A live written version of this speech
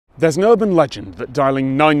There's an urban legend that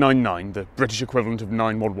dialling 999, the British equivalent of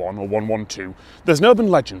 911 or 112, there's an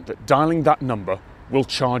urban legend that dialling that number will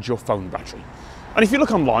charge your phone battery. And if you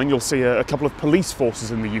look online, you'll see a couple of police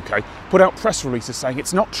forces in the UK put out press releases saying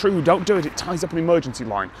it's not true, don't do it, it ties up an emergency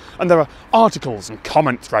line. And there are articles and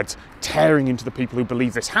comment threads tearing into the people who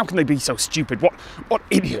believe this. How can they be so stupid? What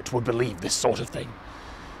idiot would believe this sort of thing?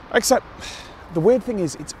 Except, the weird thing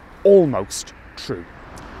is, it's almost true.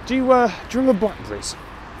 Do you remember Blackberries?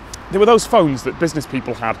 They were those phones that business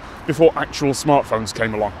people had before actual smartphones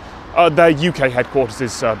came along. Their UK headquarters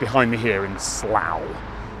is behind me here in Slough.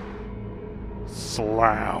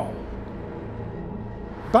 Slough.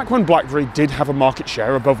 Back when Blackberry did have a market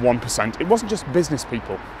share above 1%, it wasn't just business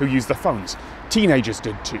people who used their phones. Teenagers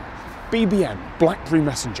did too. BBM, Blackberry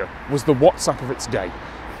Messenger, was the WhatsApp of its day.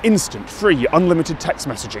 Instant, free, unlimited text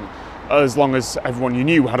messaging, as long as everyone you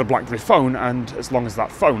knew had a Blackberry phone and as long as that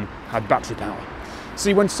phone had battery power.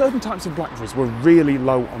 See, when certain types of Blackberries were really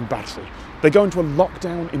low on battery, they go into a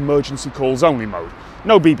lockdown emergency calls only mode.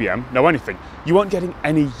 No BBM, no anything. You weren't getting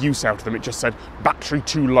any use out of them, it just said battery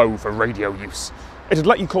too low for radio use. It'd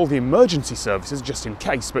let you call the emergency services just in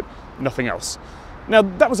case, but nothing else. Now,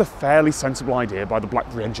 that was a fairly sensible idea by the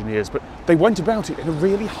Blackberry engineers, but they went about it in a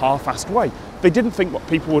really half-assed way. They didn't think what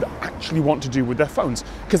people would actually want to do with their phones,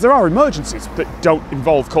 because there are emergencies that don't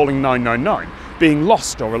involve calling 999, being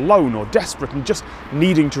lost or alone or desperate and just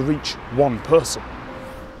needing to reach one person.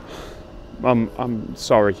 I'm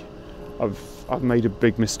sorry. I've made a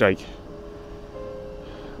big mistake.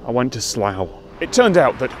 I went to Slough. It turned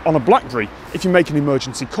out that on a Blackberry, if you make an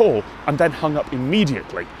emergency call and then hung up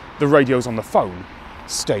immediately, the radios on the phone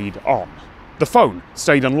stayed on. The phone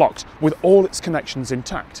stayed unlocked with all its connections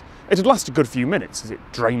intact. It'd last a good few minutes as it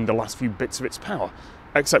drained the last few bits of its power.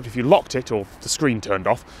 Except if you locked it or the screen turned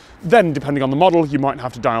off, then depending on the model, you might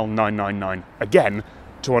have to dial 999 again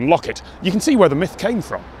to unlock it. You can see where the myth came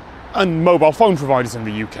from. And mobile phone providers in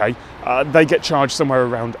the UK, they get charged somewhere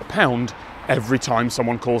around £1 every time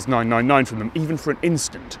someone calls 999 from them, even for an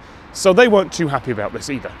instant. So they weren't too happy about this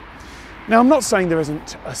either. Now, I'm not saying there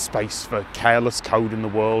isn't a space for careless code in the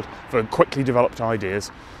world, for quickly developed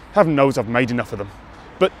ideas. Heaven knows I've made enough of them.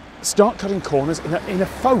 But start cutting corners in a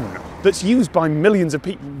phone that's used by millions of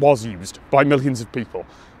people, was used by millions of people.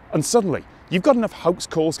 And suddenly, you've got enough hoax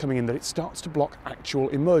calls coming in that it starts to block actual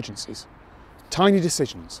emergencies. Tiny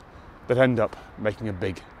decisions that end up making a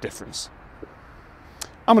big difference.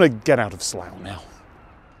 I'm going to get out of Slough now.